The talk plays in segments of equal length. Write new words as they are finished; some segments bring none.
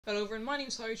Hello everyone, my name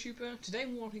is HyroTrooper. Today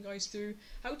I'm walking you guys through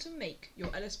how to make your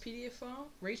LSPDFR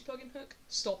Raise plugin hook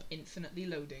stop infinitely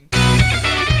loading.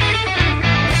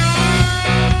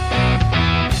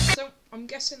 So I'm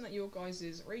guessing that your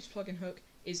guys' Raise plugin hook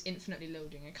is infinitely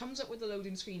loading. It comes up with the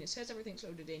loading screen, it says everything's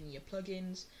loaded in your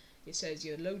plugins, it says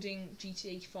you're loading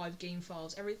GTA 5 game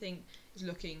files, everything is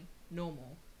looking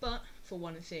normal. But for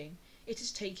one thing, it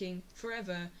is taking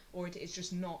forever, or it is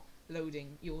just not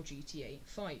loading your GTA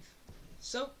 5.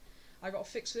 So, I got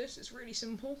to fix this. It's really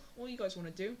simple. All you guys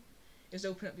want to do is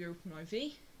open up your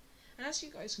OpenIV, and as you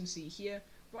guys can see here,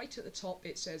 right at the top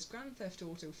it says Grand Theft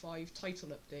Auto 5 title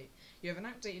update. You have an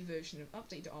outdated version of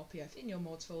update.rpf in your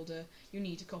mods folder. You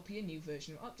need to copy a new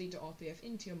version of update.rpf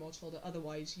into your mods folder,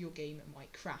 otherwise your game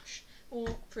might crash. Or,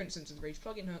 for instance, with the Rage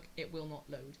plugin hook, it will not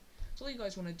load. So all you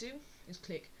guys want to do is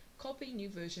click copy new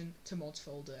version to mods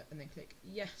folder, and then click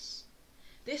yes.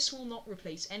 This will not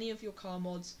replace any of your car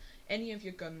mods, any of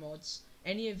your gun mods,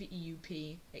 any of your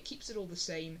EUP. It keeps it all the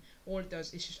same. All it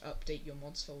does is just update your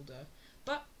mods folder.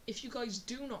 But if you guys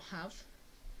do not have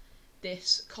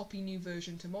this copy new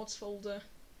version to mods folder,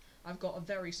 I've got a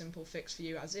very simple fix for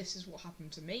you, as this is what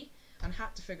happened to me and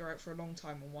had to figure out for a long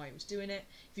time on why I was doing it.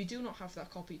 If you do not have that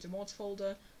copy to mods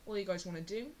folder, all you guys want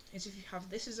to do is, if you have,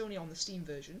 this is only on the Steam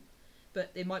version,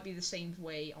 but it might be the same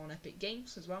way on Epic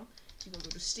Games as well. So you got to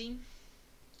go to Steam,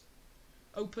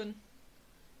 open,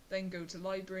 then go to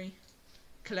library,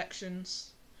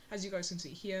 collections. As you guys can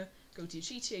see here, go to your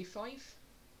GTA 5,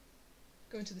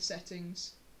 go into the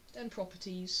settings, then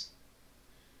properties,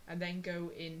 and then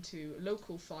go into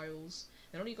local files.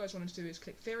 Then all you guys want to do is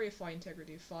click verify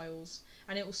integrity of files,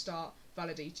 and it will start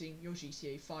validating your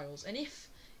GTA files. And if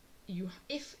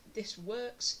this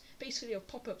works, basically it'll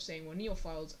pop up saying one of your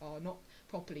files are not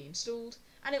properly installed,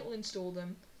 and it will install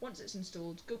them. Once it's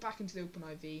installed, go back into the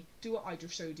OpenIV, do what I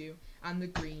just showed you, and the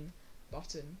green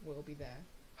button will be there.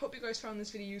 Hope you guys found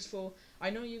this video useful. I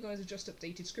know you guys have just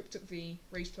updated ScriptHook-V,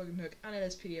 Raise plugin hook, and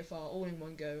LSPDFR all in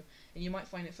one go, and you might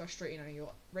find it frustrating how your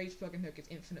Raise plugin hook is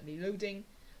infinitely loading,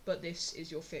 but this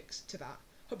is your fix to that.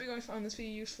 Hope you guys found this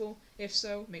video useful. If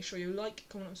so, make sure you like,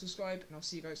 comment, and subscribe, and I'll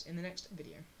see you guys in the next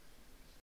video.